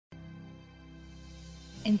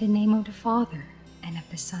In the name of the Father, and of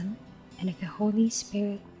the Son, and of the Holy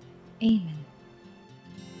Spirit. Amen.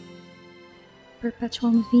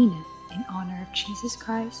 Perpetual Novena in honor of Jesus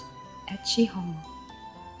Christ, Ecce Homo.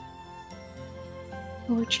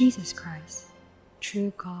 Lord Jesus Christ,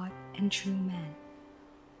 true God and true man,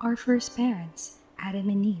 our first parents, Adam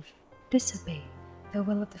and Eve, disobeyed the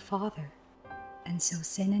will of the Father, and so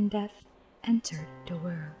sin and death entered the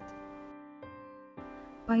world.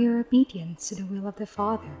 By your obedience to the will of the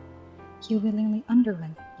Father, you willingly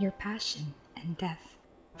underwent your passion and death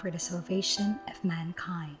for the salvation of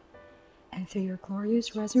mankind, and through your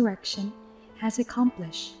glorious resurrection has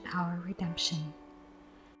accomplished our redemption.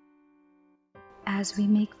 As we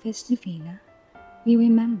make this novena, we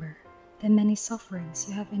remember the many sufferings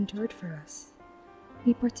you have endured for us.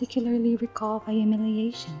 We particularly recall the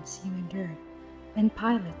humiliations you endured when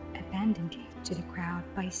Pilate abandoned you to the crowd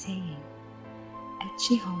by saying,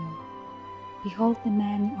 Ecce Homo, behold the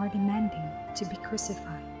man you are demanding to be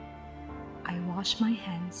crucified. I wash my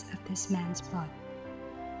hands of this man's blood.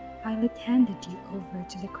 Pilate handed you over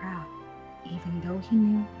to the crowd, even though he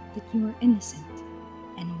knew that you were innocent,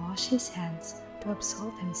 and washed his hands to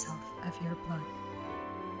absolve himself of your blood.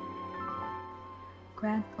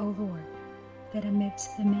 Grant, O Lord, that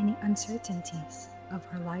amidst the many uncertainties of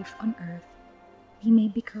our life on earth, we may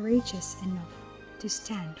be courageous enough to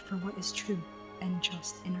stand for what is true and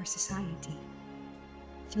just in our society.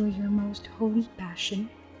 Through your most holy passion,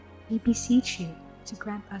 we beseech you to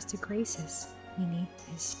grant us the graces we need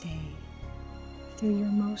this day. Through your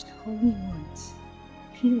most holy wounds,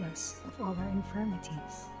 heal us of all our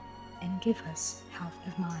infirmities, and give us health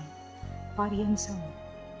of mind, body and soul.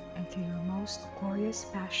 And through your most glorious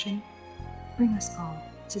passion, bring us all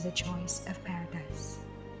to the joys of paradise.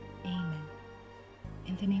 Amen.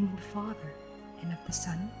 In the name of the Father, and of the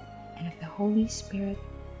Son, and of the Holy Spirit.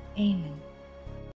 Amen.